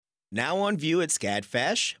Now on view at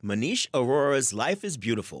SCADFASH, Manish Arora's Life is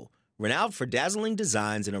Beautiful. Renowned for dazzling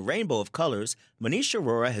designs in a rainbow of colors, Manish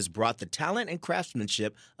Arora has brought the talent and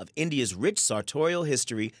craftsmanship of India's rich sartorial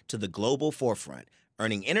history to the global forefront,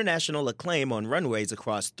 earning international acclaim on runways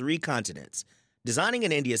across 3 continents. Designing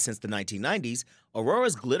in India since the 1990s,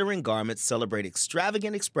 Aurora's glittering garments celebrate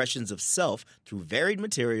extravagant expressions of self through varied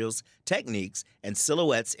materials, techniques, and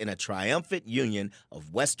silhouettes in a triumphant union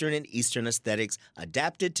of Western and Eastern aesthetics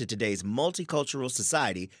adapted to today's multicultural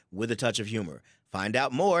society with a touch of humor. Find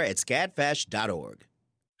out more at scadfash.org.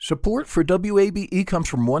 Support for WABE comes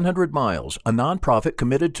from 100 Miles, a nonprofit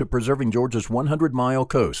committed to preserving Georgia's 100-mile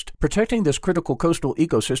coast. Protecting this critical coastal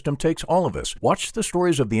ecosystem takes all of us. Watch the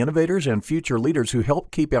stories of the innovators and future leaders who help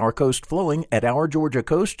keep our coast flowing at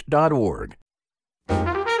OurGeorgiaCoast.org.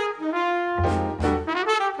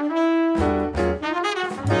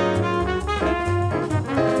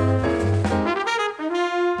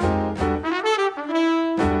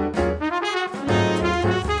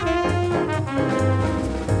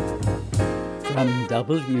 From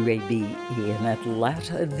WABE in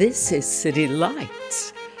Atlanta, this is City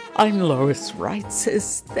Lights. I'm Lois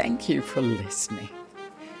Reitzes. Thank you for listening.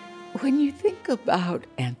 When you think about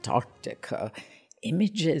Antarctica,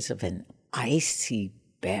 images of an icy,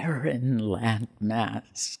 barren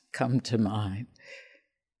landmass come to mind.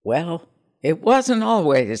 Well, it wasn't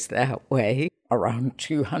always that way. Around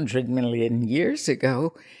 200 million years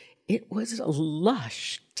ago, it was a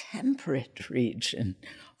lush, temperate region,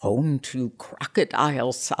 home to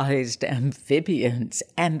crocodile-sized amphibians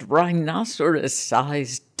and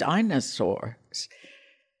rhinoceros-sized dinosaurs.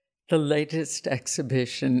 The latest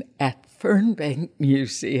exhibition at Fernbank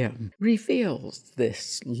Museum reveals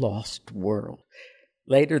this lost world.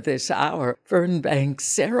 Later this hour, Fernbank's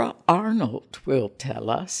Sarah Arnold will tell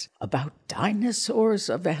us about dinosaurs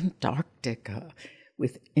of Antarctica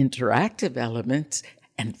with interactive elements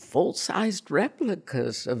and full-sized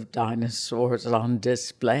replicas of dinosaurs on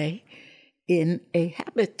display in a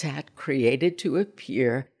habitat created to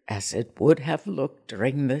appear as it would have looked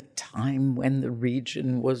during the time when the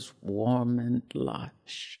region was warm and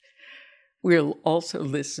lush. We'll also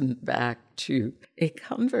listen back to a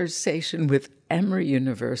conversation with Emory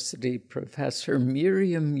University professor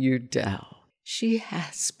Miriam Udell. She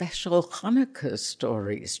has special Hanukkah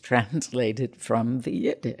stories translated from the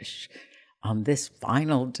Yiddish on this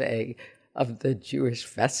final day of the Jewish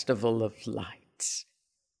Festival of Lights.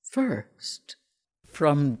 First,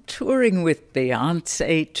 from touring with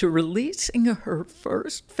Beyoncé to releasing her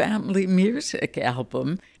first family music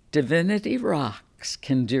album, Divinity Rocks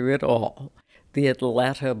can do it all. The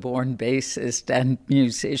Atlanta-born bassist and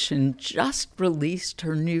musician just released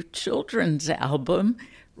her new children's album,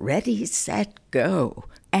 Ready, Set, Go,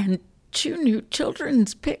 and 2 new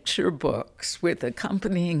children's picture books with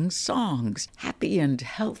accompanying songs, Happy and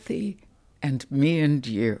Healthy and Me and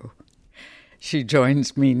You. She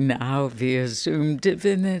joins me now via Zoom.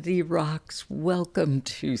 Divinity Rocks, welcome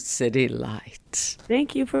to City Lights.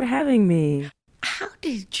 Thank you for having me. How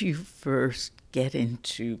did you first get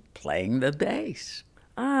into playing the bass?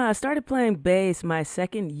 I started playing bass my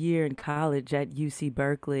second year in college at UC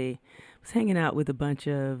Berkeley. I was hanging out with a bunch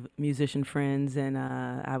of musician friends, and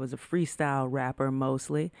I was a freestyle rapper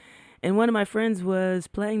mostly. And one of my friends was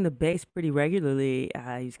playing the bass pretty regularly.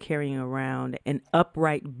 He was carrying around an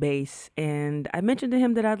upright bass, and I mentioned to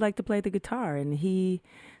him that I'd like to play the guitar, and he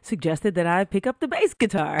suggested that I pick up the bass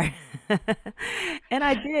guitar. And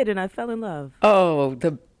I did, and I fell in love. Oh,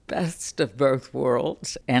 the best of both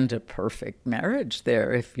worlds, and a perfect marriage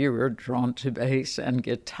there if you were drawn to bass and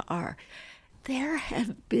guitar. There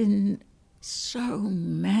have been so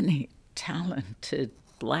many talented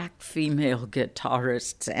Black female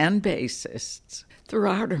guitarists and bassists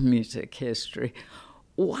throughout our music history.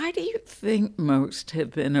 Why do you think most have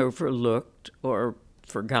been overlooked or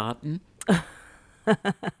forgotten?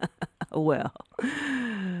 Well,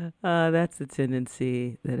 that's a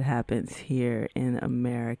tendency that happens here in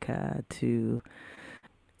America to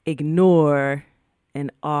ignore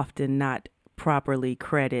and often not properly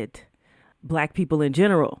credit Black people in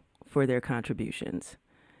general for their contributions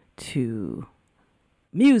to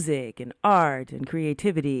music and art and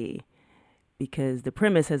creativity, because the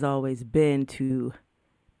premise has always been to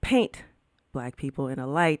paint Black people in a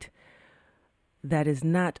light that is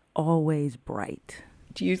not always bright.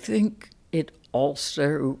 Do you think it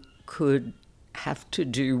also could have to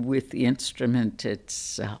do with the instrument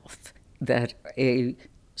itself, that a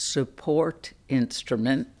support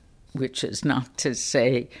instrument, which is not to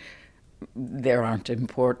say there aren't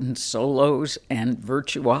important solos and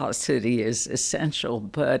virtuosity is essential,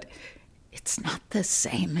 but it's not the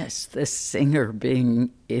same as the singer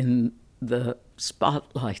being in the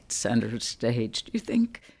spotlight center stage. Do you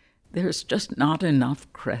think there's just not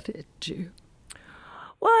enough credit due?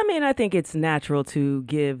 Well, I mean, I think it's natural to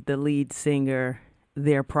give the lead singer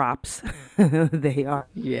their props. They are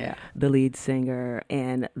the lead singer,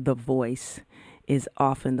 and the voice is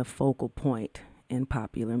often the focal point in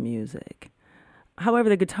popular music. However,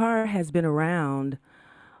 the guitar has been around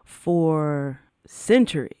for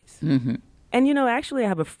centuries. Mm-hmm. And, actually, I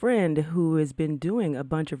have a friend who has been doing a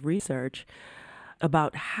bunch of research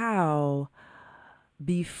about how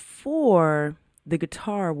before the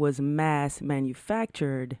guitar was mass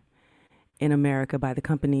manufactured in America by the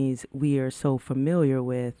companies we are so familiar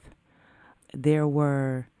with, there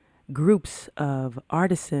were groups of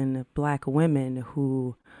artisan Black women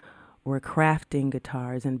who were crafting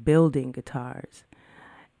guitars and building guitars.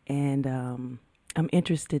 And I'm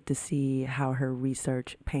interested to see how her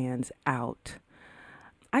research pans out.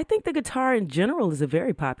 I think the guitar in general is a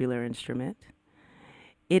very popular instrument.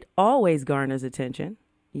 It always garners attention.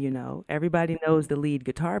 Everybody knows the lead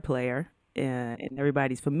guitar player, and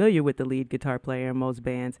everybody's familiar with the lead guitar player in most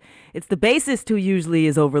bands. It's the bassist who usually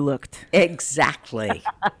is overlooked. Exactly.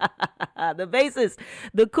 The bassist,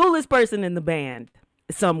 the coolest person in the band,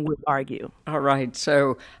 some would argue. All right,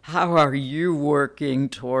 so how are you working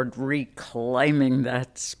toward reclaiming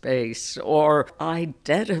that space or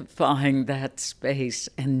identifying that space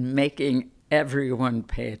and making everyone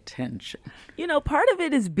pay attention? Part of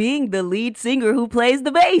it is being the lead singer who plays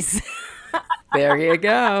the bass. There you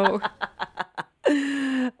go.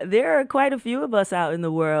 There are quite a few of us out in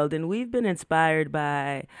the world, and we've been inspired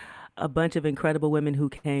by a bunch of incredible women who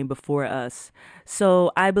came before us.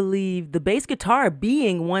 So I believe the bass guitar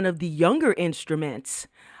being one of the younger instruments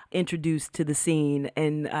introduced to the scene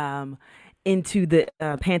and into the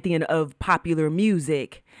pantheon of popular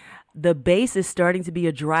music, the bass is starting to be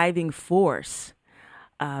a driving force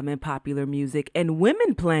in popular music. And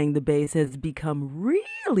women playing the bass has become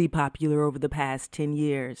really popular over the past 10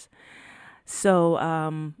 years. So,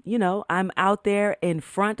 I'm out there in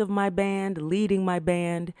front of my band, leading my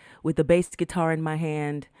band with the bass guitar in my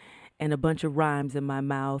hand and a bunch of rhymes in my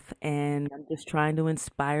mouth. And I'm just trying to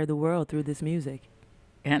inspire the world through this music.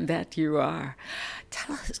 And that you are.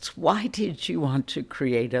 Tell us, why did you want to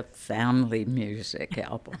create a family music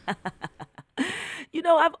album?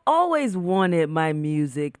 I've always wanted my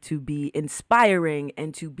music to be inspiring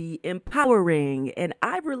and to be empowering. And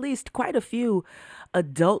I've released quite a few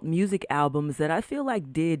adult music albums that I feel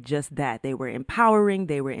like did just that. They were empowering,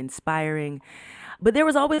 they were inspiring. But there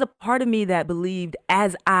was always a part of me that believed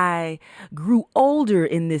as I grew older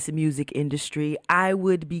in this music industry, I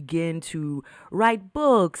would begin to write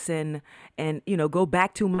books and go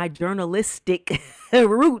back to my journalistic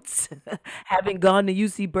roots, having gone to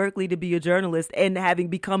UC Berkeley to be a journalist and having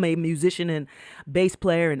become a musician and bass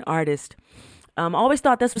player and artist. I always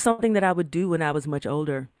thought this was something that I would do when I was much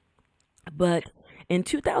older. But in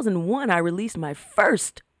 2001, I released my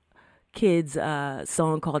first kids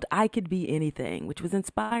song called I Could Be Anything, which was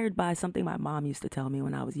inspired by something my mom used to tell me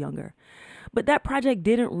when I was younger. But that project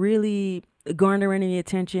didn't really garner any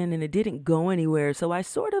attention and it didn't go anywhere. So I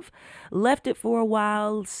sort of left it for a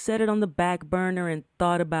while, set it on the back burner and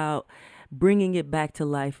thought about bringing it back to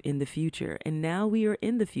life in the future. And now we are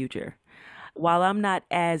in the future. While I'm not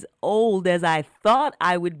as old as I thought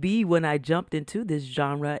I would be when I jumped into this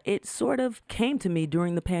genre, it sort of came to me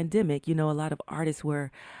during the pandemic. A lot of artists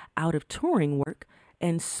were out of touring work.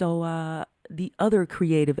 And so the other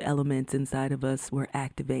creative elements inside of us were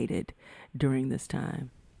activated during this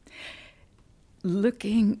time.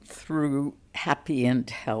 Looking through Happy and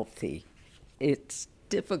Healthy, it's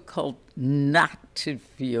difficult not to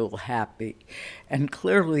feel happy. And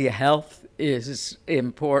clearly health is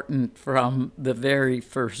important from the very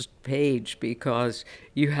first page because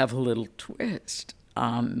you have a little twist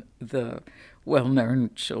on the well-known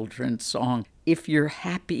children's song. If you're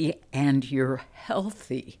happy and you're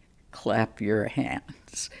healthy, clap your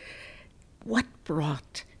hands. What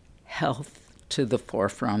brought health to the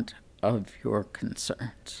forefront of your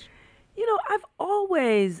concerns? I've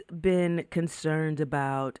always been concerned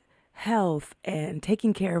about health and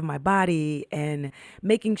taking care of my body and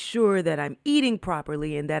making sure that I'm eating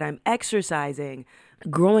properly and that I'm exercising.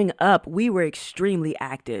 Growing up, we were extremely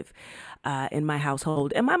active in my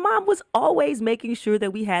household, and my mom was always making sure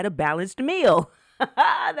that we had a balanced meal.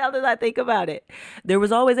 Now that I think about it, there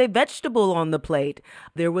was always a vegetable on the plate.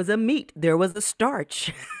 There was a meat. There was a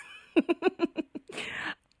starch.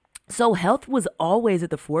 So health was always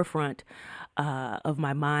at the forefront of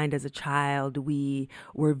my mind as a child. We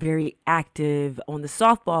were very active on the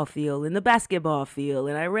softball field and the basketball field,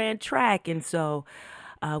 and I ran track. And so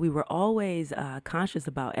we were always conscious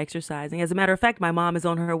about exercising. As a matter of fact, my mom is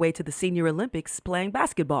on her way to the Senior Olympics playing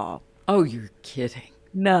basketball. Oh, you're kidding.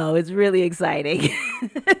 No, it's really exciting.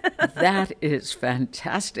 That is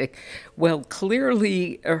fantastic. Well,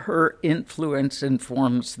 clearly her influence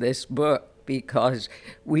informs this book because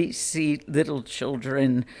we see little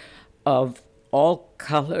children of all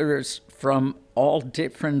colors from all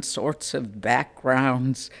different sorts of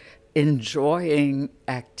backgrounds enjoying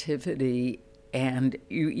activity. And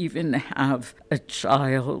you even have a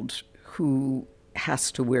child who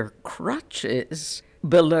has to wear crutches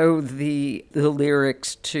below the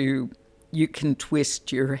lyrics to "You can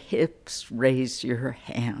twist your hips, raise your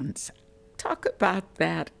hands." Talk about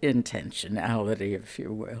that intentionality, if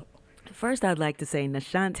you will. First, I'd like to say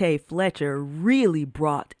Nashante Fletcher really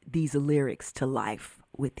brought these lyrics to life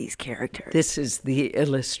with these characters. This is the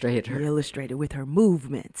illustrator. The illustrator with her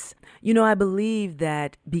movements. You know, I believe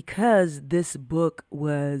that because this book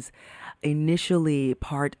was initially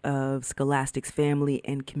part of Scholastic's Family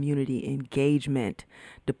and Community Engagement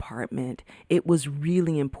Department, it was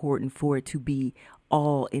really important for it to be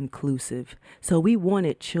all inclusive. So we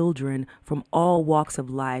wanted children from all walks of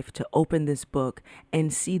life to open this book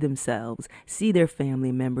and see themselves, see their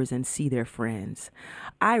family members, and see their friends.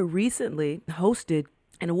 I recently hosted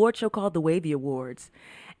an award show called the Wavy Awards,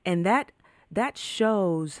 and that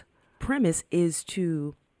show's premise is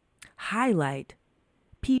to highlight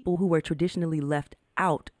people who are traditionally left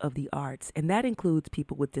out of the arts, and that includes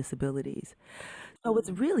people with disabilities. So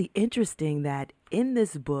it's really interesting that in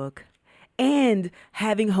this book, and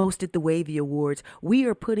having hosted the Wavy Awards, we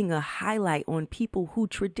are putting a highlight on people who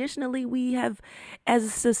traditionally we have, as a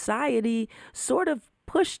society, sort of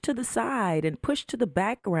pushed to the side and pushed to the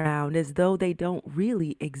background as though they don't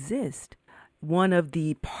really exist. One of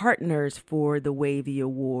the partners for the Wavy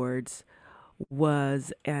Awards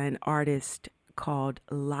was an artist called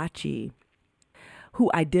Lachi,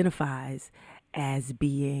 who identifies as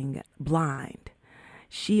being blind.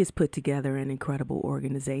 She has put together an incredible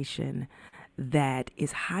organization that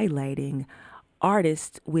is highlighting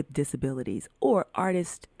artists with disabilities, or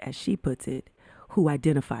artists, as she puts it, who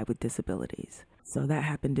identify with disabilities. So that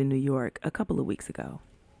happened in New York a couple of weeks ago.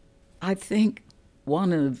 I think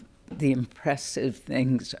one of the impressive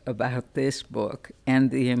things about this book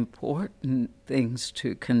and the important things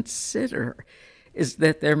to consider is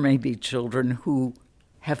that there may be children who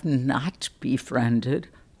have not befriended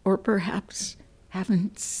or perhaps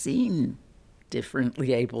haven't seen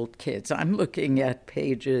differently abled kids. I'm looking at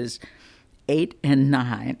pages 8 and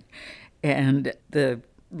 9, and the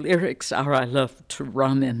lyrics are, "I love to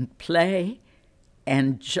run and play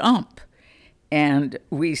and jump." And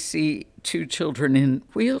we see two children in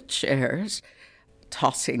wheelchairs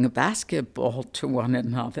tossing a basketball to one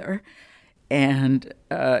another, and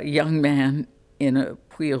a young man in a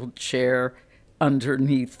wheelchair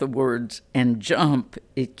underneath the words "and jump,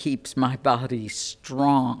 it keeps my body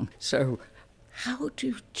strong." So how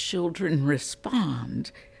do children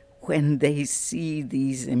respond when they see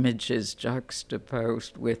these images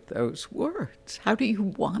juxtaposed with those words? How do you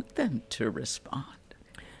want them to respond?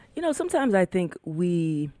 You know, sometimes I think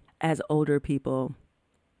we, as older people,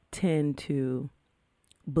 tend to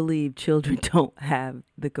believe children don't have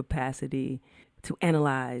the capacity to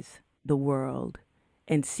analyze the world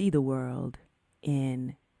and see the world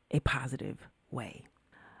in a positive way.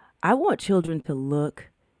 I want children to look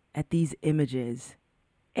at these images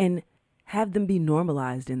and have them be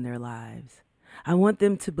normalized in their lives. I want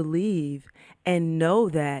them to believe and know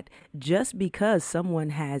that just because someone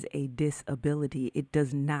has a disability, it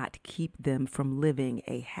does not keep them from living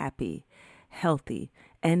a happy, healthy,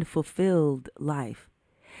 and fulfilled life.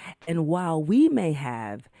 And while we may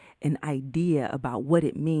have an idea about what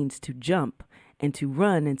it means to jump and to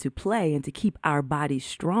run and to play and to keep our bodies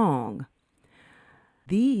strong,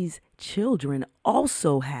 these children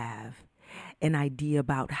also have an idea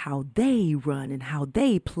about how they run and how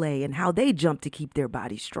they play and how they jump to keep their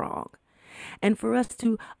body strong. And for us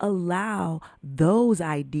to allow those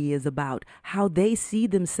ideas about how they see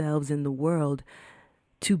themselves in the world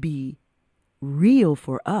to be real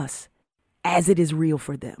for us as it is real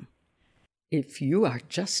for them. If you are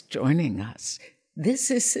just joining us,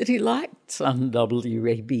 this is City Lights on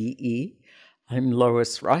WABE. I'm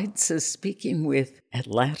Lois Reitzes, speaking with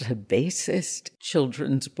Atlanta bassist,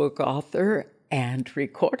 children's book author, and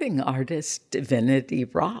recording artist Divinity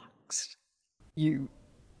Rocks. You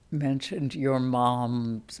mentioned your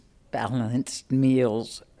mom's balanced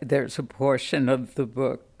meals. There's a portion of the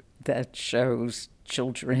book that shows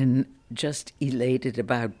children just elated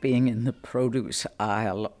about being in the produce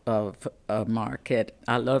aisle of a market.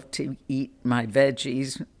 I love to eat my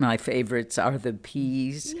veggies. My favorites are the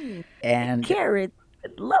peas and Carrots.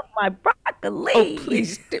 Love my broccoli. Oh,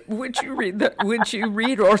 please, would you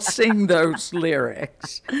read or sing those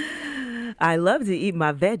lyrics? I love to eat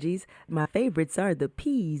my veggies. My favorites are the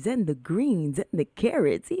peas and the greens and the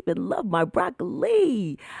carrots. Even love my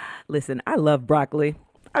broccoli. Listen, I love broccoli.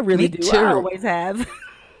 I really Me do. too. I always have.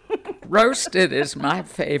 Roasted is my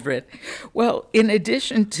favorite. Well, in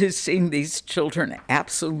addition to seeing these children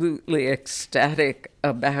absolutely ecstatic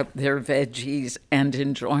about their veggies and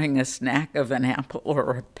enjoying a snack of an apple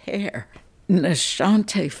or a pear,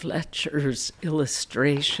 Nashante Fletcher's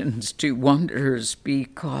illustrations do wonders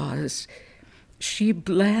because she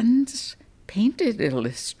blends painted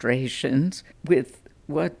illustrations with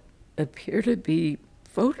what appear to be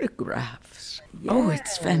photographs. Oh,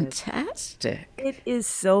 it's fantastic. It is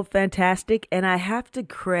so fantastic, and I have to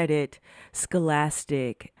credit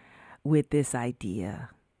Scholastic with this idea.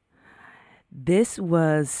 This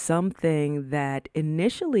was something that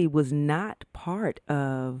initially was not part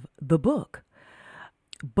of the book.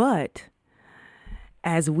 But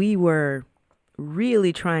as we were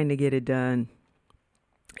really trying to get it done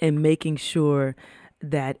and making sure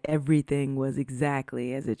that everything was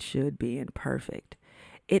exactly as it should be and perfect,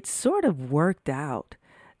 it sort of worked out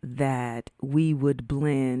that we would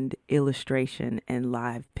blend illustration and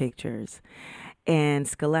live pictures. And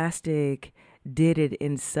Scholastic did it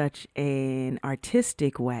in such an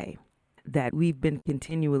artistic way that we've been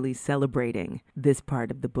continually celebrating this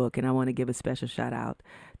part of the book. And I want to give a special shout out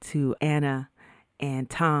to Anna and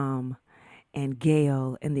Tom and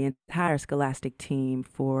Gail and the entire Scholastic team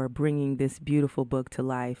for bringing this beautiful book to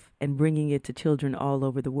life and bringing it to children all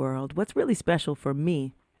over the world. What's really special for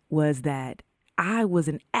me was that I was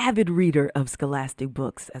an avid reader of Scholastic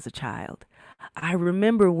books as a child. I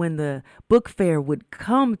remember when the book fair would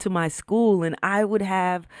come to my school and I would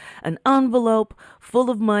have an envelope full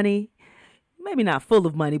of money, maybe not full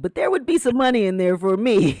of money, but there would be some money in there for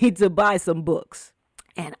me to buy some books.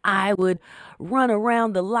 And I would run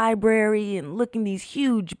around the library and look in these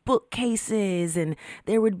huge bookcases, and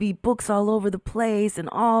there would be books all over the place and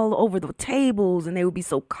all over the tables, and they would be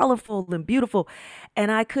so colorful and beautiful.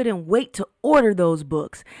 And I couldn't wait to order those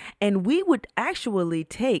books. And we would actually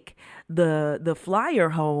take the flyer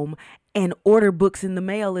home and order books in the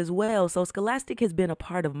mail as well. So Scholastic has been a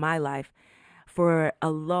part of my life for a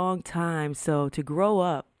long time. So to grow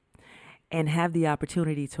up and have the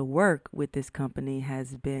opportunity to work with this company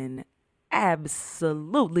has been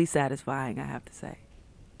absolutely satisfying, I have to say.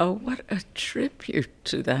 Oh, what a tribute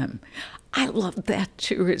to them. I loved that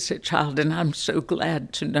too as a child, and I'm so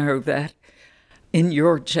glad to know that in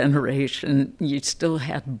your generation you still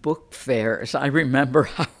had book fairs. I remember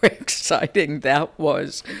how exciting that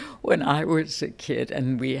was when I was a kid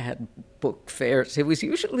and we had book fairs. It was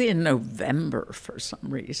usually in November for some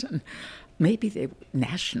reason. Maybe they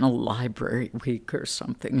National Library Week or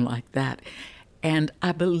something like that. And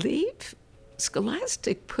I believe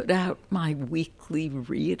Scholastic put out my weekly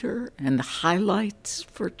reader and highlights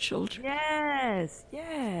for children. Yes,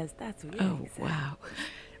 that's really exciting. Wow.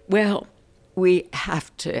 Well, we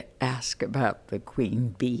have to ask about the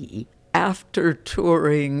Queen Bee. After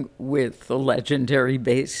touring with the legendary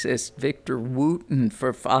bassist Victor Wooten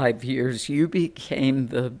for 5 years, you became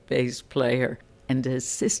the bass player and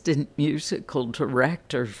assistant musical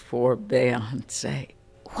director for Beyoncé.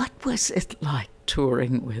 What was it like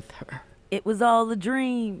touring with her? It was all a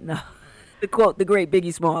dream. No, to quote the great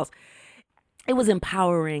Biggie Smalls. It was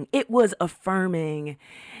empowering. It was affirming.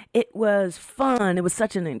 It was fun. It was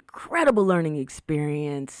such an incredible learning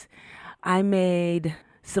experience. I made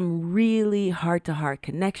some really heart-to-heart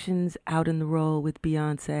connections out in the role with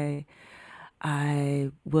Beyoncé.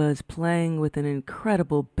 I was playing with an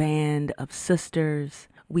incredible band of sisters.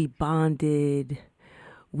 We bonded.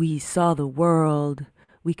 We saw the world.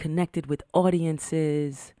 We connected with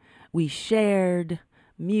audiences. We shared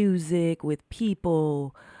music with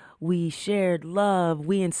people. We shared love.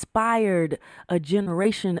 We inspired a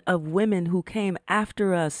generation of women who came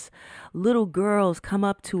after us. Little girls come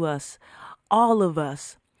up to us, all of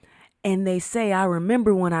us, and they say, I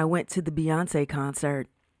remember when I went to the Beyoncé concert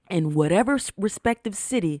in whatever respective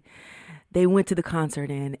city they went to the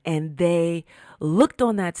concert in, and they looked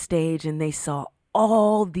on that stage and they saw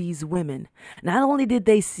all these women. Not only did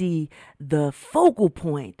they see the focal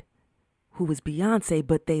point, who was Beyoncé,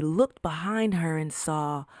 but they looked behind her and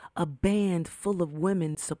saw a band full of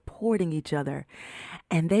women supporting each other.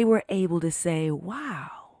 And they were able to say, wow,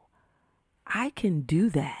 I can do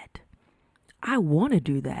that. I want to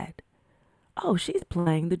do that. Oh, she's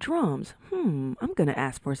playing the drums. I'm going to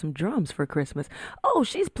ask for some drums for Christmas. Oh,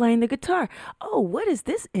 she's playing the guitar. Oh, what is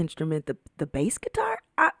this instrument? The bass guitar?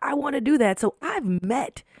 I want to do that. So I've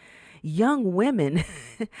met young women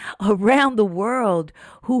around the world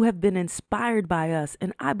who have been inspired by us.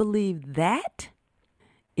 And I believe that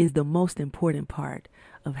is the most important part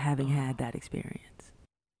of having had that experience.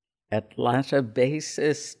 Atlanta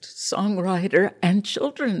bassist, songwriter, and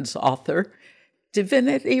children's author,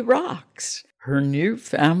 Divinity Rocks, her new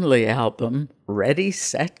family album, Ready,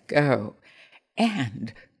 Set, Go,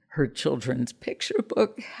 and her children's picture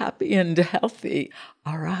book, Happy and Healthy,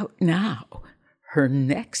 are out now. Her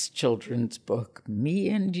next children's book, Me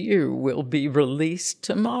and You, will be released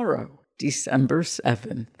tomorrow, December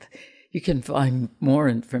 7th. You can find more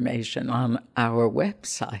information on our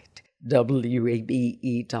website,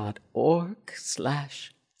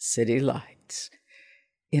 wabe.org/citylights.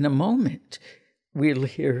 In a moment, we'll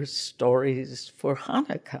hear stories for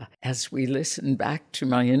Hanukkah as we listen back to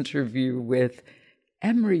my interview with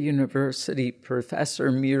Emory University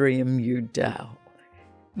professor Miriam Udell.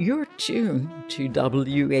 You're tuned to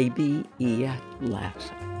WABE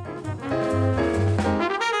Atlanta.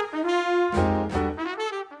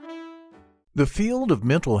 The field of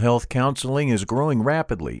mental health counseling is growing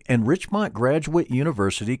rapidly, and Richmont Graduate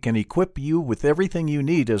University can equip you with everything you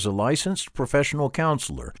need as a licensed professional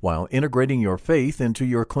counselor while integrating your faith into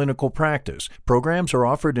your clinical practice. Programs are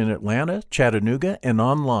offered in Atlanta, Chattanooga, and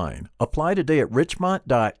online. Apply today at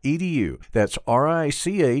richmont.edu. That's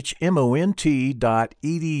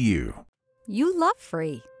RICHMONT.edu. You love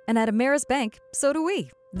free, and at Ameris Bank, so do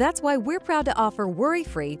we. That's why we're proud to offer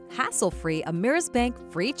worry-free, hassle-free Ameris Bank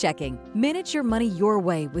free checking. Manage your money your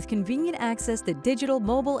way with convenient access to digital,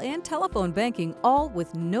 mobile, and telephone banking, all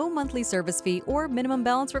with no monthly service fee or minimum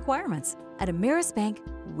balance requirements. At Ameris Bank,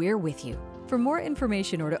 we're with you. For more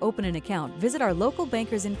information or to open an account, visit our local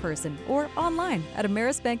bankers in person or online at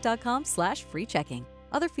amerisbank.com/free checking.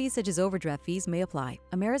 Other fees such as overdraft fees may apply.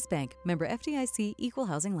 Ameris Bank, member FDIC, equal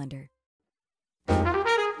housing lender.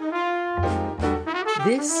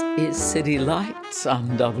 This is City Lights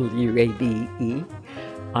on WABE.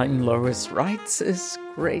 I'm Lois Wrights. It's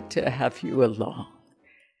great to have you along.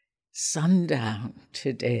 Sundown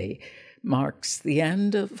today marks the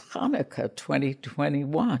end of Hanukkah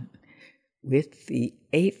 2021. With the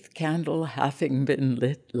 8th candle having been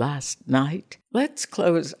lit last night, let's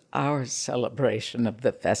close our celebration of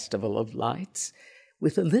the Festival of Lights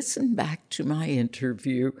with a listen back to my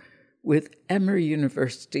interview with Emory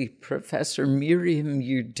University professor Miriam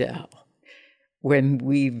Udell. When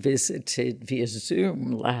we visited via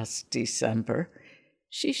Zoom last December,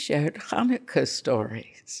 she shared Hanukkah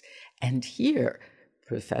stories. And here,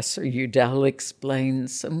 Professor Udell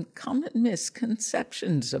explains some common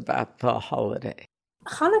misconceptions about the holiday.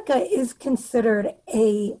 Hanukkah is considered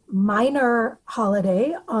a minor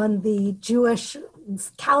holiday on the Jewish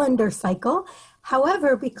calendar cycle.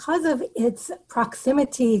 However, because of its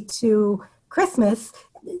proximity to Christmas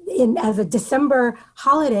as a December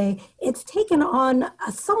holiday, it's taken on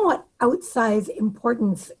a somewhat outsized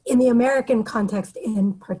importance in the American context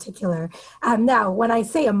in particular. Now, when I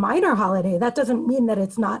say a minor holiday, that doesn't mean that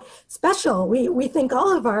it's not special. We think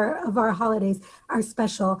all of our holidays are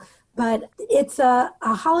special, but it's a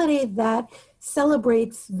holiday that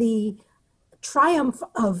celebrates the triumph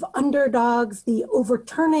of underdogs, the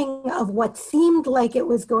overturning of what seemed like it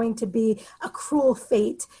was going to be a cruel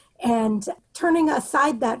fate, and turning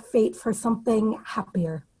aside that fate for something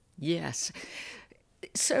happier. Yes.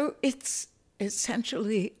 So it's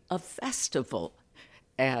essentially a festival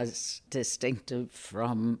as distinctive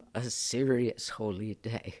from a serious holy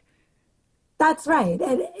day. That's right.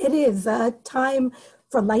 It is a time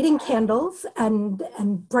for lighting candles and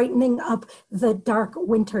brightening up the dark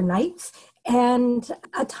winter nights, and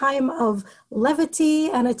a time of levity,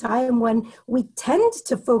 and a time when we tend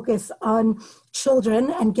to focus on children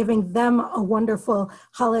and giving them a wonderful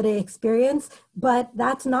holiday experience, but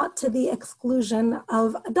that's not to the exclusion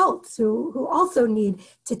of adults who also need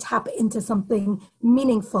to tap into something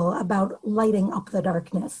meaningful about lighting up the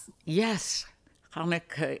darkness. Yes.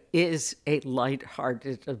 Hanukkah is a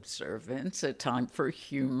lighthearted observance, a time for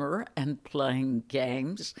humor and playing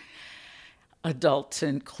games, adults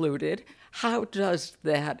included. How does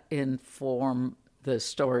that inform the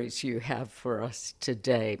stories you have for us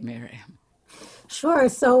today, Miriam? Sure.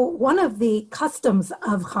 So one of the customs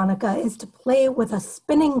of Hanukkah is to play with a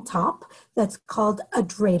spinning top that's called a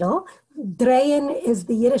dreidel. Drehen is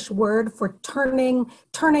the Yiddish word for turning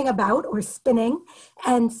about or spinning.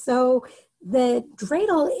 And so the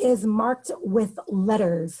dreidel is marked with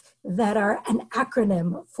letters that are an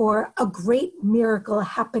acronym for a great miracle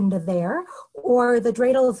happened there, or the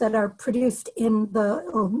dreidels that are produced in the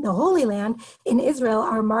Holy Land in Israel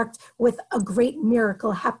are marked with a great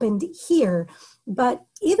miracle happened here. But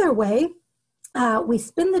either way, we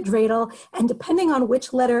spin the dreidel, and depending on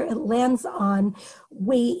which letter it lands on,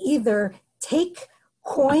 we either take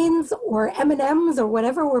coins or M&Ms or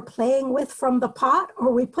whatever we're playing with from the pot,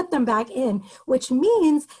 or we put them back in, which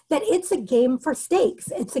means that it's a game for stakes.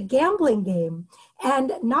 It's a gambling game.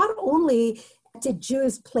 And not only did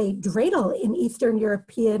Jews play dreidel in Eastern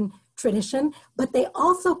European tradition, but they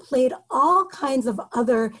also played all kinds of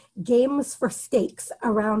other games for stakes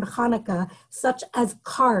around Hanukkah, such as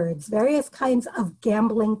cards, various kinds of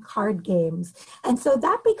gambling card games. And so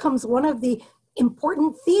that becomes one of the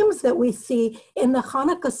important themes that we see in the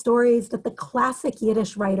Hanukkah stories that the classic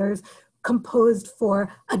Yiddish writers composed for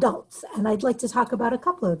adults. And I'd like to talk about a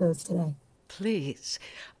couple of those today. Please.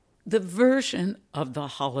 The version of the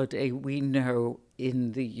holiday we know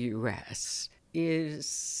in the U.S. is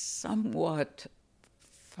somewhat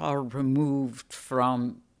far removed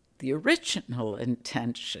from the original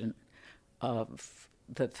intention of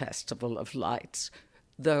the Festival of Lights,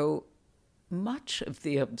 though much of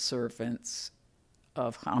the observance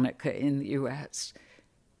of Hanukkah in the U.S.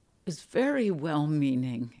 is very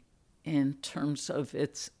well-meaning in terms of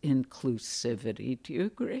its inclusivity. Do you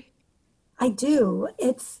agree? I do.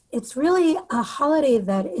 It's really a holiday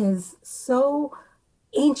that is so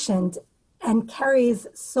ancient and carries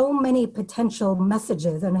so many potential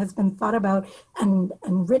messages and has been thought about and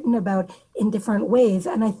written about in different ways.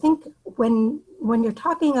 And I think when you're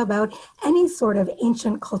talking about any sort of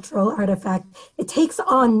ancient cultural artifact, it takes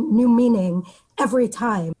on new meaning every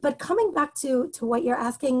time. But coming back to what you're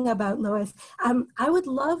asking about, Lois, I would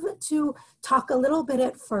love to talk a little bit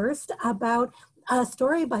at first about a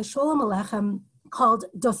story by Sholem Aleichem called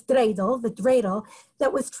Das Dreidel, the dreidel,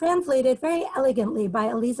 that was translated very elegantly by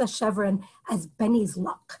Eliza Chevron as Benny's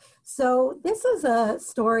Luck. So this is a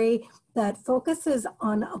story that focuses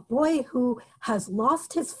on a boy who has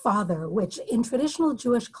lost his father, which in traditional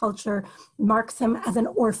Jewish culture marks him as an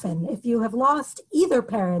orphan. If you have lost either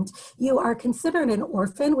parent, you are considered an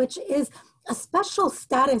orphan, which is a special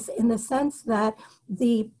status in the sense that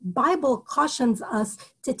the Bible cautions us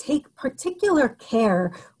to take particular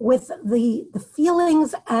care with the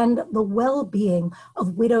feelings and the well-being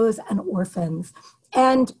of widows and orphans.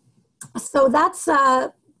 And so that's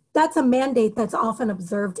a mandate that's often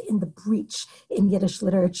observed in the breach in Yiddish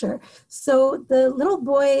literature. So the little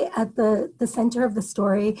boy at the center of the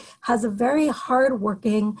story has a very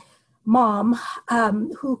hardworking mom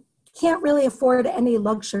who can't really afford any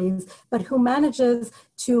luxuries, but who manages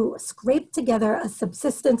to scrape together a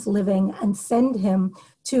subsistence living and send him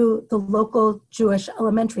to the local Jewish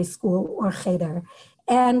elementary school, or cheder.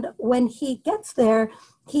 And when he gets there,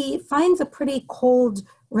 he finds a pretty cold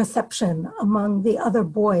reception among the other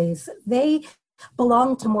boys. They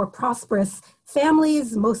belong to more prosperous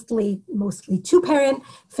families, mostly two-parent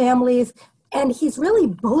families, and he's really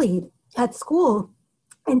bullied at school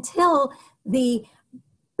until the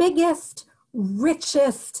biggest,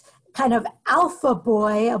 richest kind of alpha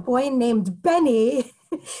boy, a boy named Benny,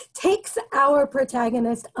 takes our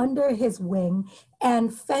protagonist under his wing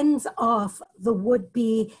and fends off the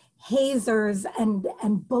would-be hazers and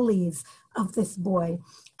bullies of this boy.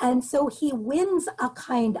 And so he wins a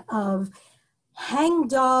kind of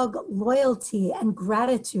hangdog loyalty and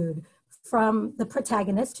gratitude from the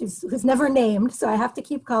protagonist, who's never named, so I have to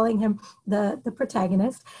keep calling him the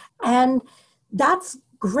protagonist. And that's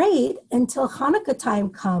great until Hanukkah time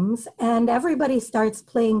comes and everybody starts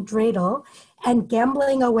playing dreidel and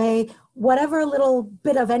gambling away whatever little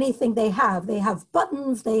bit of anything they have. They have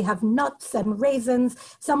buttons, they have nuts and raisins.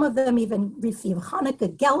 Some of them even receive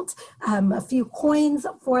Hanukkah gelt, a few coins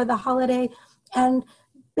for the holiday. And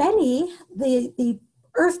Benny, the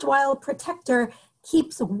erstwhile protector,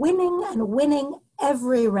 keeps winning and winning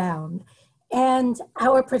every round. And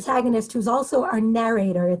our protagonist, who's also our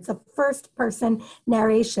narrator, it's a first-person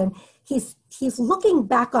narration, he's looking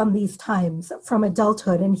back on these times from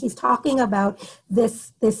adulthood, and he's talking about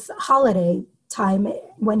this holiday time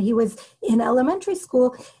when he was in elementary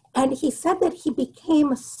school, and he said that he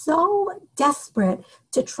became so desperate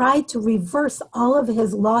to try to reverse all of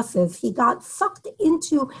his losses. He got sucked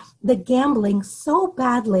into the gambling so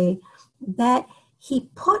badly that he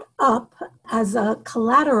put up as a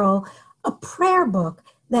collateral a prayer book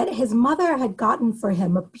that his mother had gotten for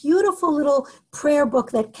him, a beautiful little prayer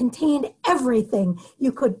book that contained everything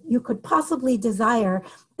you could possibly desire,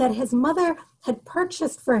 that his mother had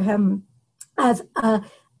purchased for him as a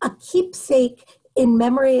a keepsake in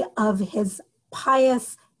memory of his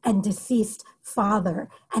pious and deceased father.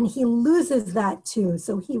 And he loses that too.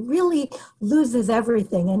 So he really loses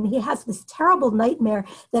everything. And he has this terrible nightmare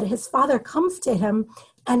that his father comes to him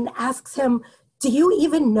and asks him, do you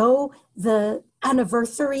even know the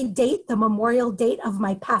anniversary date, the memorial date of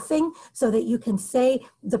my passing, so that you can say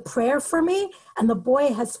the prayer for me? And the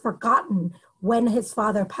boy has forgotten when his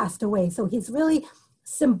father passed away. So he's really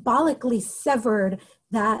symbolically severed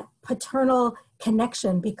that paternal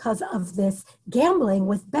connection because of this gambling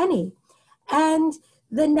with Benny. And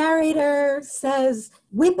the narrator says,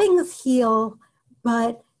 whippings heal,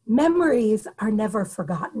 but memories are never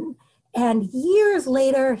forgotten. And years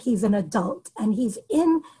later, he's an adult and he's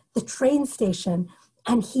in the train station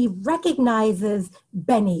and he recognizes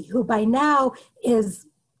Benny, who by now is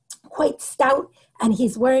quite stout, and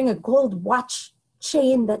he's wearing a gold watch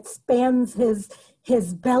chain that spans his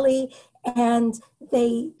belly. And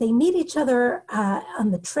they meet each other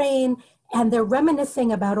on the train, and they're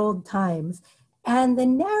reminiscing about old times. And the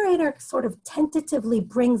narrator sort of tentatively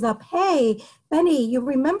brings up, hey, Benny, you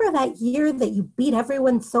remember that year that you beat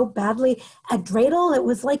everyone so badly at dreidel? It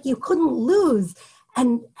was like you couldn't lose.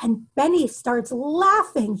 And Benny starts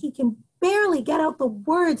laughing. He can barely get out the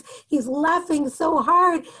words. He's laughing so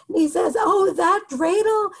hard. And he says, oh, that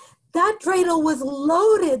dreidel was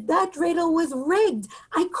loaded. That dreidel was rigged.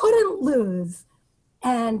 I couldn't lose.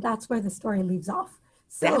 And that's where the story leaves off.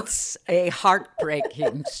 So, that's a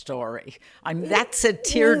heartbreaking story. I mean, that's a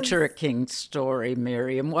tear-jerking story,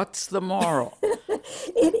 Miriam. What's the moral?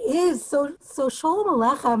 It is. So Sholem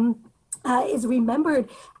Aleichem is remembered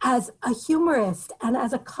as a humorist and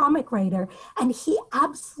as a comic writer, and he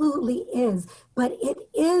absolutely is. But it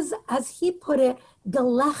is, as he put it,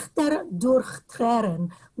 Gelächter durch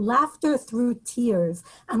Tränen, laughter through tears.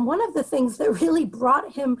 And one of the things that really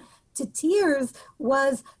brought him to tears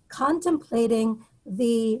was contemplating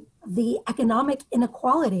the economic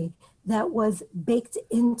inequality that was baked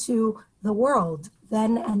into the world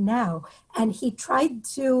then and now. And he tried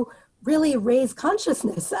to really raise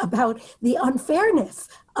consciousness about the unfairness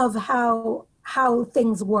of how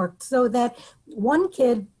things worked, so that one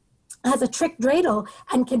kid has a trick dreidel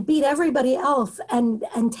and can beat everybody else and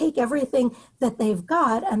take everything that they've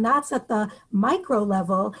got. And that's at the micro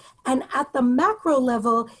level. And at the macro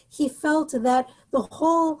level, he felt that the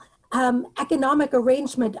whole economic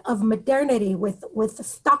arrangement of modernity with the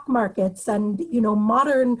stock markets and,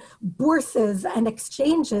 modern bourses and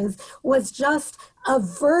exchanges was just a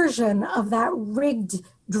version of that rigged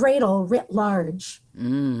dreidel writ large.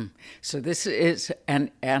 So this is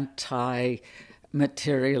an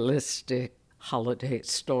anti-materialistic holiday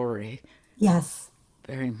story. Yes.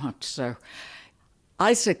 Very much so.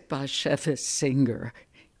 Isaac Bashevis Singer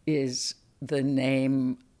is the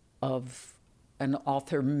name of an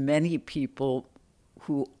author many people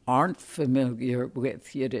who aren't familiar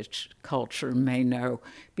with Yiddish culture may know,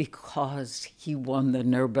 because he won the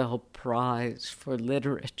Nobel Prize for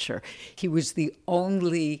Literature. He was the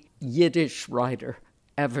only Yiddish writer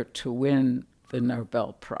ever to win the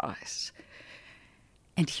Nobel Prize.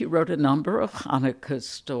 And he wrote a number of Hanukkah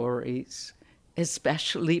stories,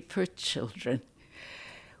 especially for children.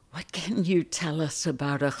 What can you tell us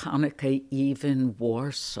about a Hanukkah Eve in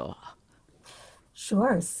Warsaw?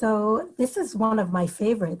 Sure. So this is one of my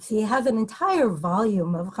favorites. He has an entire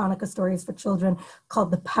volume of Hanukkah stories for children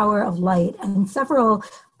called The Power of Light, and several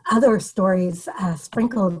other stories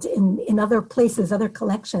sprinkled in other places, other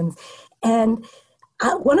collections. And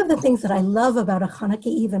one of the things that I love about A Hanukkah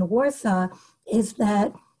Eve in Warsaw is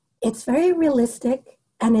that it's very realistic,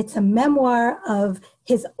 and it's a memoir of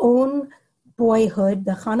his own boyhood,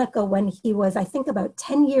 the Hanukkah when he was, I think, about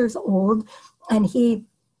 10 years old, and he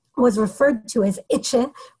was referred to as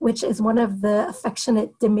Itche, which is one of the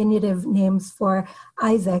affectionate diminutive names for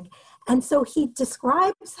Isaac. And so he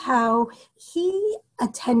describes how he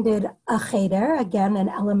attended a cheder, again, an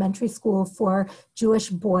elementary school for Jewish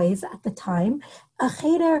boys at the time, a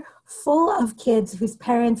cheder full of kids whose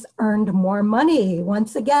parents earned more money.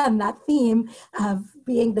 Once again, that theme of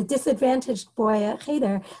being the disadvantaged boy at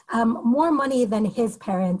cheder, more money than his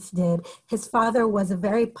parents did. His father was a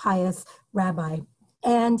very pious rabbi.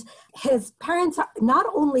 And his parents not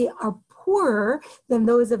only are poorer than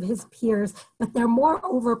those of his peers, but they're more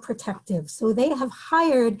overprotective. So they have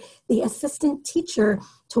hired the assistant teacher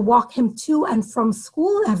to walk him to and from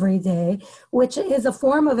school every day, which is a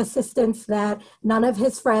form of assistance that none of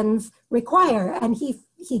his friends require. And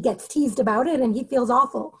he gets teased about it, and he feels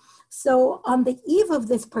awful. So on the eve of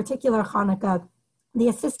this particular Hanukkah, the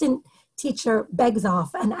assistant teacher begs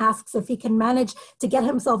off and asks if he can manage to get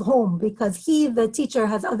himself home because he, the teacher,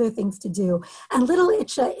 has other things to do. And little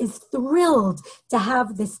Itcha is thrilled to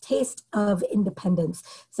have this taste of independence.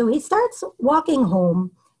 So he starts walking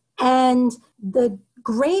home, and the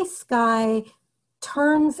gray sky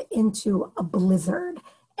turns into a blizzard,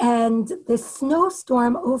 and this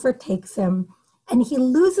snowstorm overtakes him, and he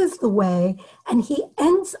loses the way, and he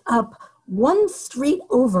ends up one street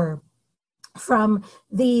over from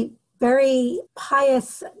the very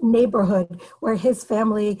pious neighborhood where his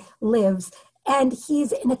family lives. And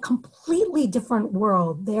he's in a completely different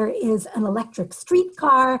world. There is an electric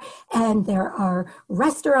streetcar, and there are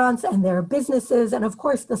restaurants, and there are businesses. And of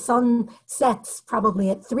course, the sun sets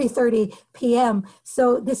probably at 3:30 p.m.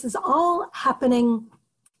 So this is all happening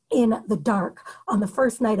in the dark on the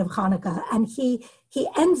first night of Hanukkah. And he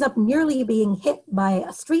ends up nearly being hit by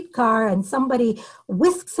a streetcar, and somebody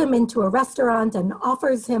whisks him into a restaurant and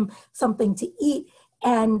offers him something to eat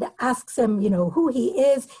and asks him, who he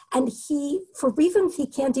is. And he, for reasons he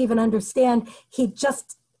can't even understand, he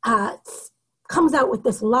just comes out with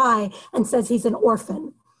this lie and says he's an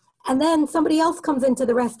orphan. And then somebody else comes into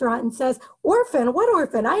the restaurant and says, orphan? What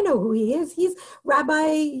orphan? I know who he is. He's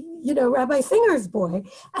Rabbi Singer's boy.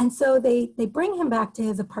 And so they bring him back to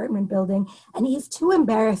his apartment building, and he's too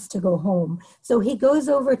embarrassed to go home. So he goes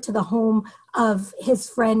over to the home of his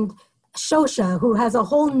friend Shosha, who has a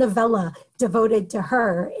whole novella devoted to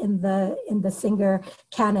her in the Singer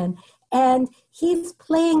canon. And he's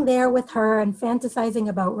playing there with her and fantasizing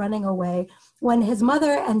about running away when his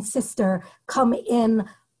mother and sister come in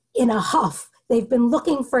a huff. They've been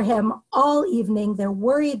looking for him all evening. They're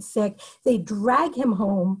worried sick. They drag him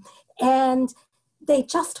home, and they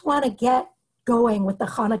just want to get going with the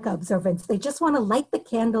Hanukkah observance. They just want to light the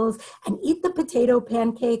candles and eat the potato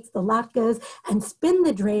pancakes, the latkes, and spin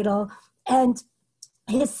the dreidel. And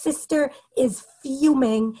his sister is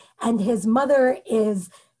fuming, and his mother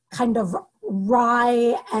is kind of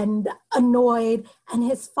wry and annoyed, and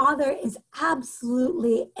his father is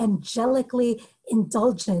absolutely angelically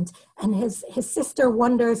indulgent. And his sister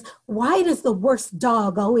wonders, why does the worst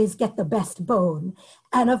dog always get the best bone?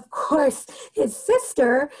 And of course, his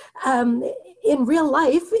sister, in real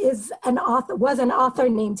life, was an author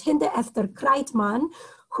named Hinde Esther Kreitman,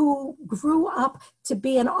 who grew up to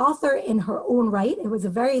be an author in her own right. It was a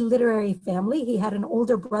very literary family. He had an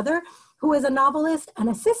older brother who was a novelist, and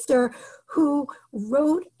a sister who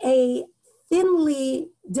wrote a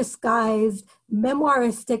thinly disguised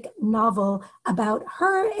memoiristic novel about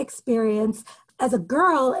her experience as a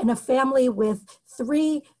girl in a family with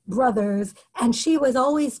 3 brothers, and she was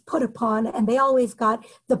always put upon, and they always got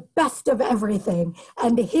the best of everything.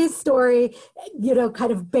 And his story,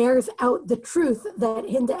 kind of bears out the truth that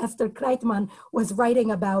Hinde Esther Kreitman was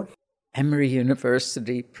writing about. Emory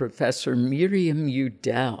University professor Miriam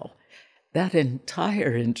Udell. That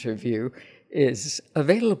entire interview is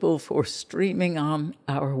available for streaming on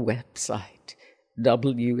our website,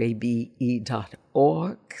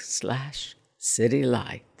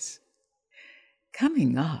 wabe.org/citylights.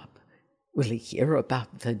 Coming up, we'll hear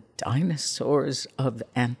about the dinosaurs of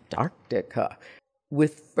Antarctica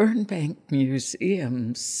with Fernbank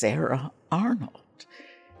Museum's Sarah Arnold.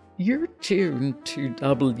 You're tuned to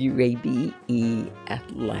WABE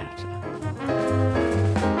Atlanta.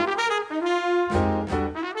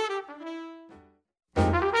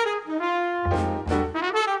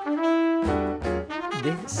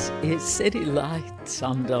 This is City Lights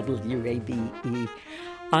on WABE.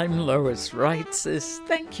 I'm Lois Reitzes.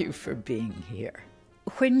 Thank you for being here.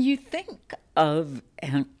 When you think of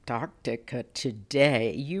Antarctica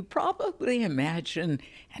today, you probably imagine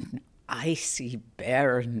an icy,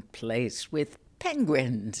 barren place with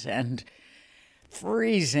penguins and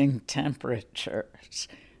freezing temperatures.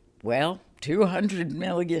 Well, 200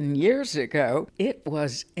 million years ago, it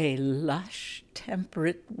was a lush,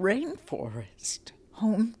 temperate rainforest,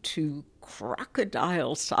 home to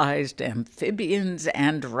crocodile-sized amphibians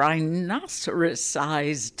and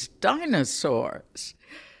rhinoceros-sized dinosaurs.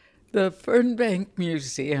 The Fernbank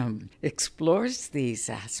Museum explores these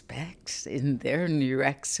aspects in their new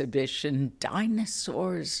exhibition,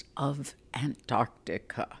 Dinosaurs of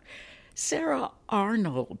Antarctica. Sarah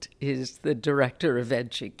Arnold is the Director of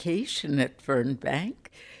Education at Fernbank.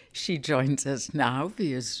 She joins us now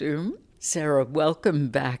via Zoom. Sarah, welcome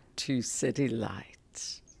back to City Lights.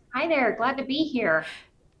 Hi there, glad to be here.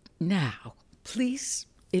 Now, please,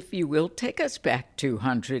 if you will, take us back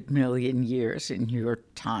 200 million years in your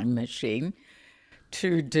time machine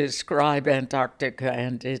to describe Antarctica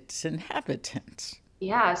and its inhabitants.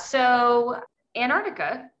 Yeah, so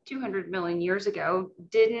Antarctica, 200 million years ago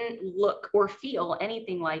didn't look or feel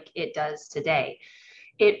anything like it does today.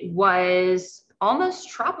 It was almost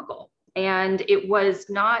tropical, and it was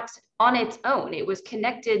not on its own. It was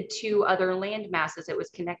connected to other land masses. It was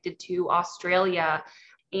connected to Australia.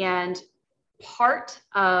 And part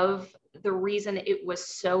of the reason it was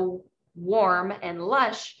so warm and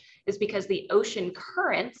lush is because the ocean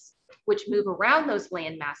currents, which move around those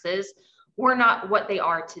land masses, were not what they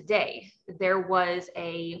are today. There was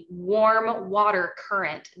a warm water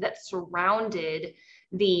current that surrounded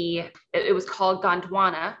it was called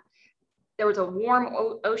Gondwana. There was a warm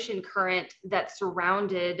ocean current that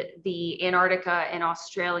surrounded the Antarctica and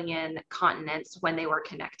Australian continents when they were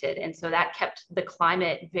connected. And so that kept the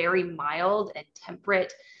climate very mild and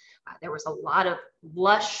temperate. There was a lot of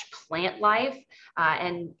lush plant life.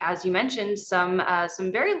 And as you mentioned, some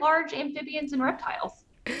very large amphibians and reptiles.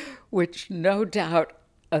 Which no doubt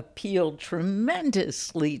appealed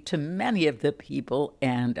tremendously to many of the people,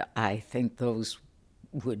 and I think those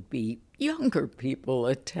would be younger people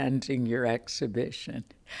attending your exhibition.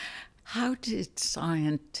 How did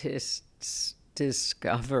scientists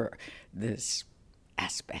discover this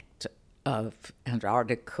aspect of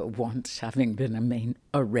Antarctica once having been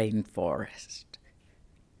a rainforest?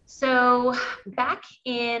 So back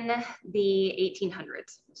in the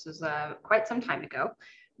 1800s, this was quite some time ago,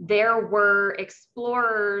 there were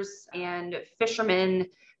explorers and fishermen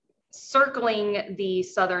circling the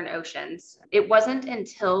southern oceans. It wasn't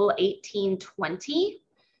until 1820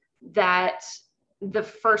 that the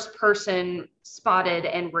first person spotted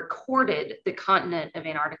and recorded the continent of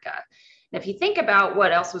Antarctica. And if you think about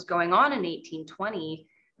what else was going on in 1820,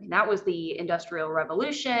 that was the Industrial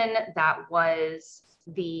Revolution, that was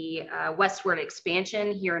the westward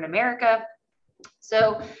expansion here in America.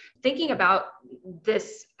 So thinking about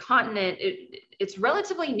this continent, it's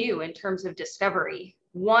relatively new in terms of discovery.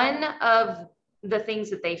 One of the things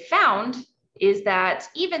that they found is that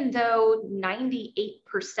even though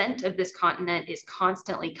 98% of this continent is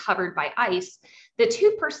constantly covered by ice, the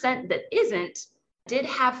 2% that isn't did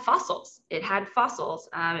have fossils. It had fossils.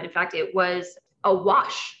 In fact, it was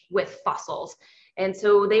awash with fossils. And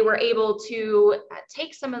so they were able to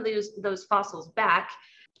take some of those fossils back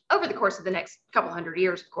over the course of the next couple hundred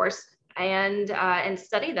years, of course, and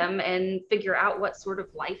study them and figure out what sort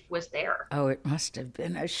of life was there. Oh, it must have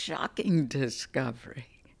been a shocking discovery.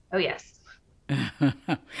 Oh, yes.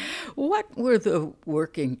 What were the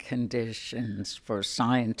working conditions for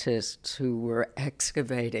scientists who were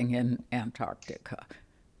excavating in Antarctica?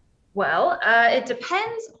 Well, it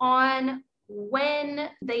depends on when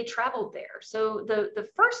they traveled there. So the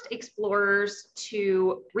first explorers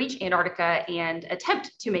to reach Antarctica and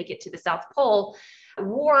attempt to make it to the South Pole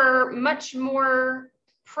wore much more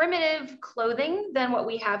primitive clothing than what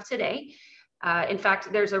we have today. In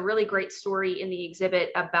fact, there's a really great story in the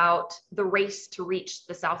exhibit about the race to reach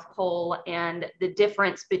the South Pole and the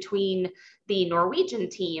difference between the Norwegian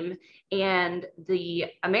team and the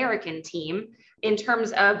American team in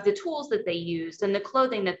terms of the tools that they used and the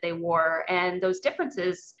clothing that they wore. And those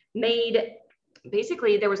differences made,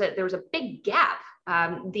 basically, there was a big gap.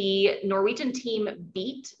 The Norwegian team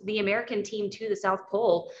beat the American team to the South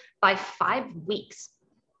Pole by 5 weeks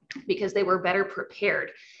because they were better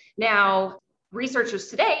prepared. Now, researchers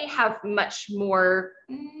today have much more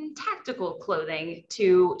tactical clothing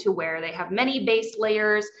to wear. They have many base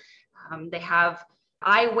layers. They have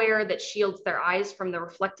eyewear that shields their eyes from the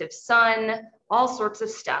reflective sun, all sorts of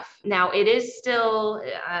stuff. Now, it is still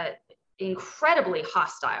incredibly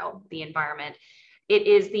hostile, the environment. It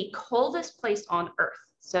is the coldest place on Earth.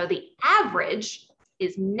 So the average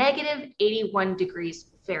is negative 81 degrees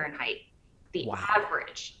Fahrenheit. The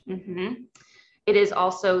average. Mm-hmm. It is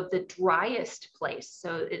also the driest place.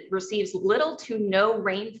 So it receives little to no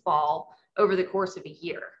rainfall over the course of a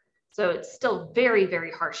year. So it's still very,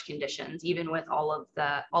 very harsh conditions, even with all of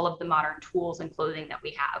the modern tools and clothing that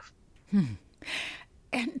we have.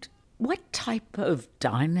 And what type of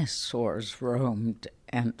dinosaurs roamed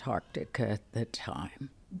Antarctica at the time?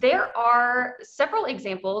 There are several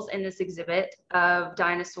examples in this exhibit of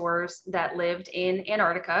dinosaurs that lived in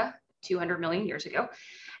Antarctica 200 million years ago.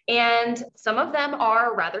 And some of them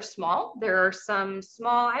are rather small. There are some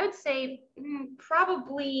small, I would say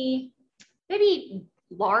probably maybe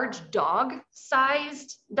large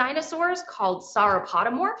dog-sized dinosaurs called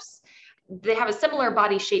sauropodomorphs. They have a similar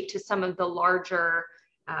body shape to some of the larger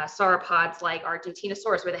sauropods like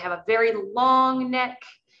Argentinosaurus, where they have a very long neck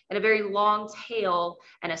and a very long tail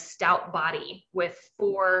and a stout body with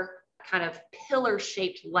 4 kind of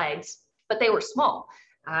pillar-shaped legs, but they were small.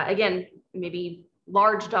 Again, maybe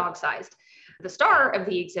large dog-sized. The star of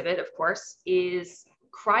the exhibit, of course, is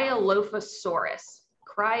Cryolophosaurus.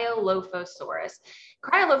 Cryolophosaurus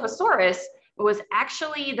was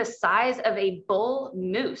actually the size of a bull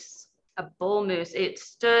moose. It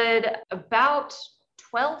stood about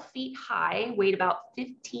 12 feet high, weighed about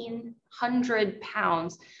 1,500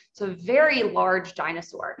 pounds. So a very large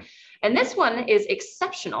dinosaur. And this one is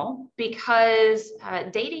exceptional because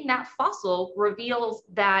dating that fossil reveals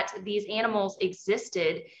that these animals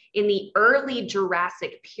existed in the early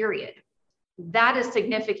Jurassic period. That is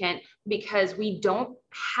significant because we don't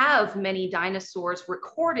have many dinosaurs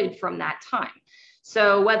recorded from that time.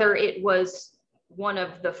 So whether it was one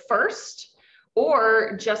of the first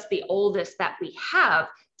or just the oldest that we have,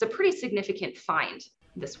 it's a pretty significant find,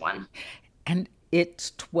 this one. And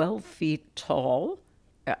it's 12 feet tall.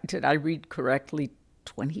 Did I read correctly?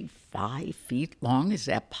 25 feet long? Is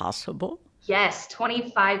that possible? Yes,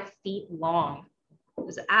 25 feet long. It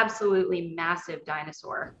was an absolutely massive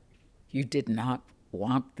dinosaur. You did not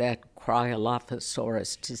want that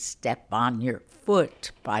Cryolophosaurus to step on your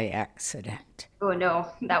foot by accident. Oh no,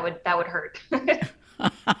 that would hurt.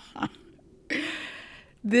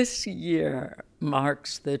 This year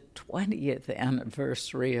marks the 20th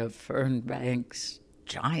anniversary of Fernbank's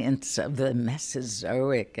Giants of the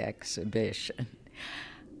Mesozoic exhibition.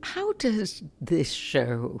 How does this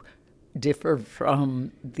show differ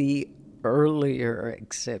from the earlier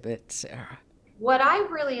exhibits, Sarah? What I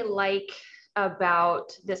really like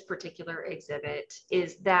about this particular exhibit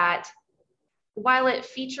is that while it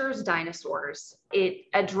features dinosaurs, it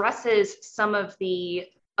addresses some of the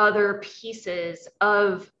other pieces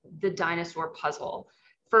of the dinosaur puzzle.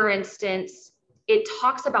 For instance, it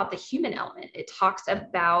talks about the human element. It talks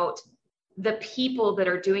about the people that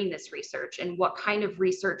are doing this research and what kind of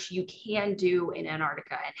research you can do in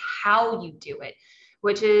Antarctica and how you do it,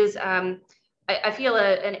 which is, I feel,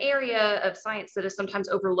 an area of science that is sometimes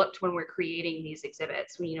overlooked when we're creating these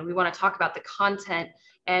exhibits. We want to talk about the content,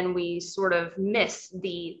 and we sort of miss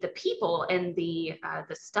the people and the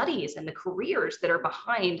studies and the careers that are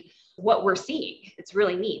behind what we're seeing. It's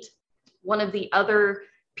really neat. One of the other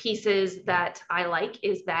pieces that I like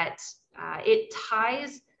is that it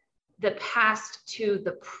ties the past to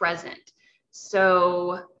the present.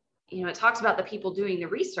 So, it talks about the people doing the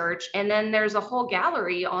research, and then there's a whole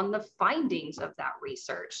gallery on the findings of that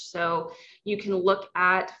research. So you can look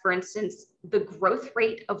at, for instance, the growth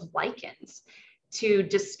rate of lichens to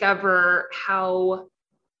discover how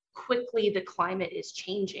quickly the climate is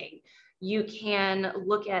changing. You can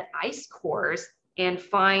look at ice cores and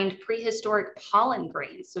find prehistoric pollen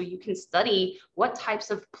grains. So you can study what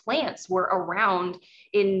types of plants were around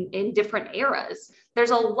in different eras. There's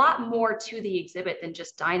a lot more to the exhibit than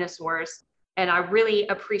just dinosaurs. And I really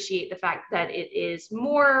appreciate the fact that it is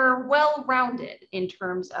more well-rounded in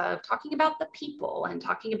terms of talking about the people and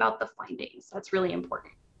talking about the findings. That's really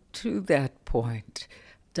important. To that point,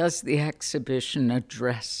 does the exhibition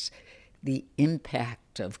address the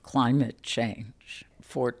impact of climate change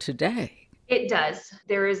for today? It does.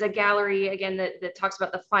 There is a gallery, again, that talks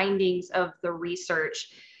about the findings of the research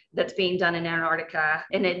that's being done in Antarctica,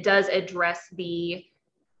 and it does address the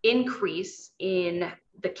increase in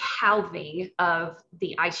the calving of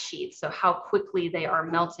the ice sheets, so how quickly they are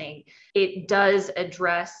melting. It does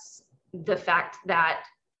address the fact that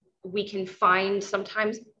we can find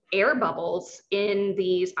sometimes air bubbles in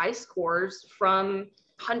these ice cores from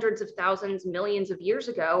hundreds of thousands, millions of years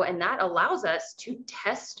ago, and that allows us to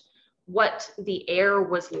test what the air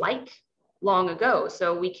was like long ago.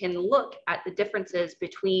 So we can look at the differences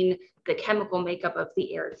between the chemical makeup of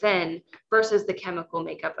the air then versus the chemical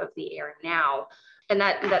makeup of the air now. And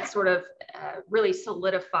that sort of really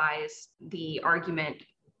solidifies the argument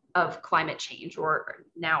of climate change, or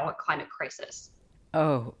now a climate crisis.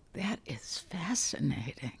 Oh, that is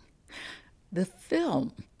fascinating. The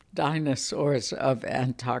film Dinosaurs of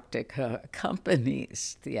Antarctica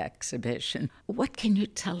accompanies the exhibition. What can you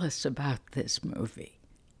tell us about this movie?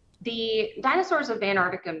 The Dinosaurs of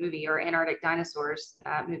Antarctica movie, or Antarctic Dinosaurs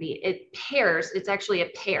movie, it's actually a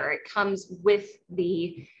pair. It comes with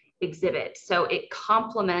the exhibit. So it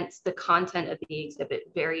complements the content of the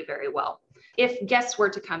exhibit very, very well. If guests were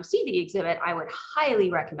to come see the exhibit, I would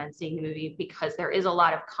highly recommend seeing the movie because there is a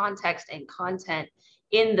lot of context and content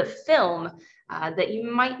in the film that you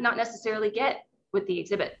might not necessarily get with the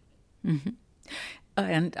exhibit. Mm-hmm.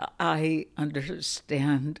 And I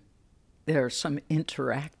understand there are some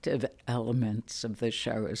interactive elements of the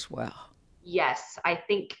show as well. Yes, I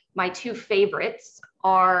think my two favorites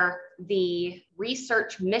are the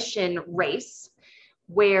research mission race,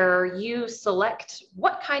 where you select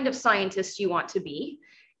what kind of scientist you want to be,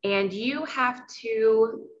 and you have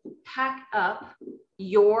to pack up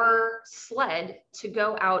your sled to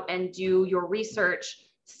go out and do your research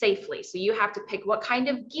safely. So you have to pick what kind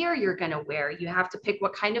of gear you're going to wear. You have to pick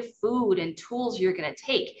what kind of food and tools you're going to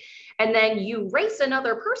take. And then you race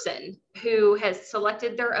another person who has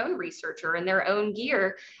selected their own researcher and their own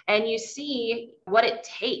gear, and you see what it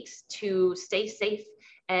takes to stay safe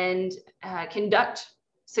and conduct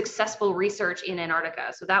successful research in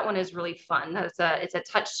Antarctica. So that one is really fun. It's a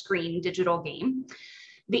touch screen digital game.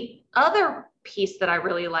 The other piece that I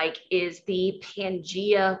really like is the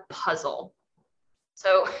Pangaea puzzle.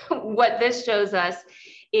 So what this shows us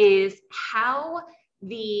is how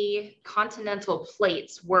the continental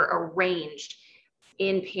plates were arranged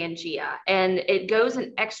in Pangaea. And it goes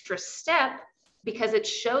an extra step because it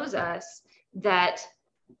shows us that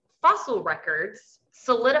fossil records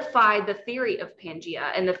solidified the theory of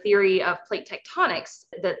Pangaea and the theory of plate tectonics,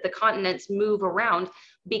 that the continents move around,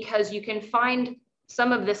 because you can find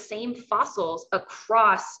some of the same fossils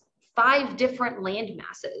across 5 different land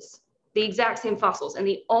masses, the exact same fossils. And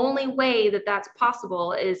the only way that that's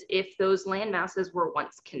possible is if those land masses were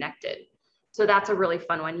once connected. So that's a really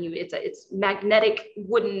fun one. It's magnetic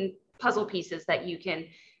wooden puzzle pieces that you can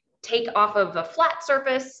take off of a flat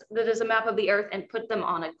surface that is a map of the Earth and put them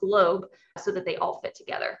on a globe so that they all fit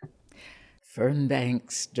together.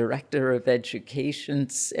 Fernbank's Director of Education,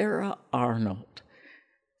 Sarah Arnold.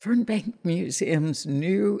 Fernbank Museum's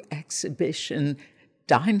new exhibition,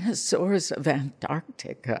 Dinosaurs of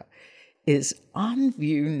Antarctica, is on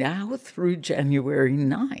view now through January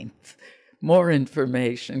 9th. More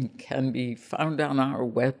information can be found on our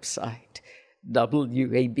website,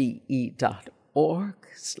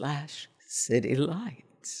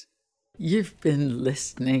 wabe.org/citylights. You've been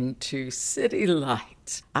listening to City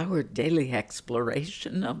Lights, our daily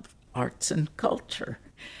exploration of arts and culture.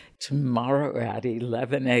 Tomorrow at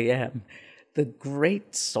 11 a.m., the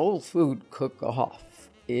Great Soul Food Cook-Off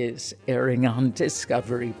is airing on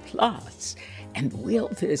Discovery Plus, and we'll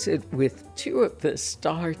visit with 2 of the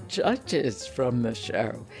star judges from the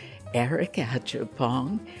show, Eric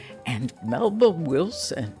Adjepong and Melba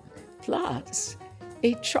Wilson. Plus,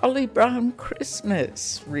 A Charlie Brown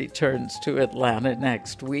Christmas returns to Atlanta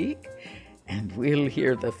next week, and we'll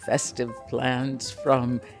hear the festive plans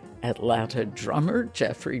from Atlanta drummer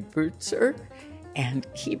Jeffrey Butzer and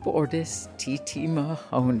keyboardist T.T.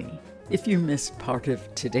 Mahoney. If you missed part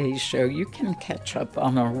of today's show, you can catch up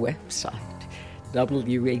on our website,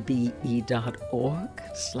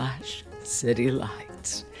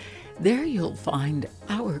 wabe.org/citylights. There you'll find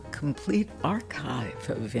our complete archive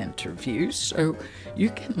of interviews, so you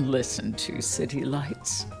can listen to City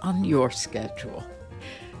Lights on your schedule.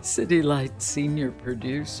 City Lights senior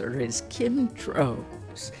producer is Kim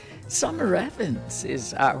Drobes. Summer Evans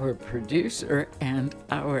is our producer, and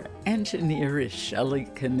our engineer is Shelley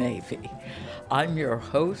Canavy. I'm your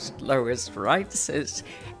host, Lois Reitzes,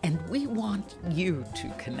 and we want you to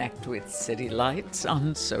connect with City Lights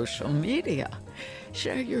on social media.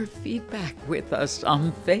 Share your feedback with us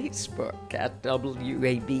on Facebook at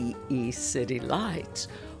WABE City Lights,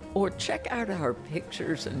 or check out our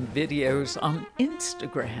pictures and videos on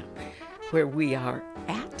Instagram, where we are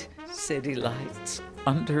at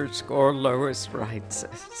CityLights_Lois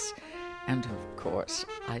Reitzes. And of course,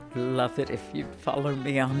 I'd love it if you'd follow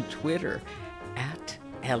me on Twitter at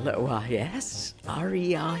LOISREITZES.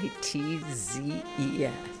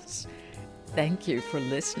 Thank you for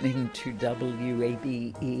listening to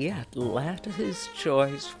WABE, Atlanta's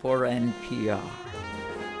Choice for NPR.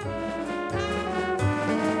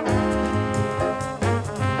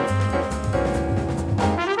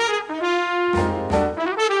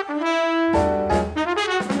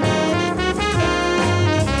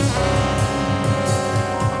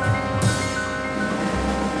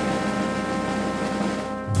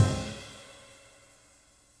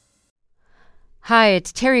 Hi,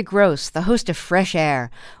 it's Terry Gross, the host of Fresh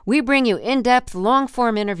Air. We bring you in-depth,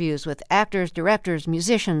 long-form interviews with actors, directors,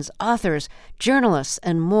 musicians, authors, journalists,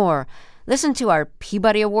 and more. Listen to our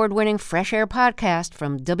Peabody Award-winning Fresh Air podcast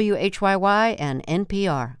from WHYY and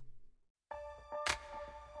NPR.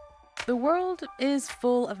 The world is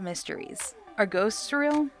full of mysteries. Are ghosts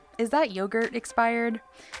real? Is that yogurt expired?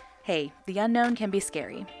 Hey, the unknown can be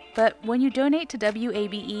scary. But when you donate to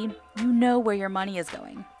WABE, you know where your money is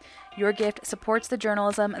going. Your gift supports the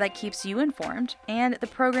journalism that keeps you informed and the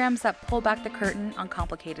programs that pull back the curtain on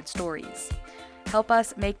complicated stories. Help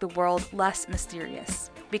us make the world less mysterious.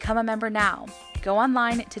 Become a member now. Go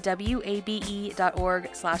online to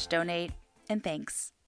wabe.org/donate, and thanks.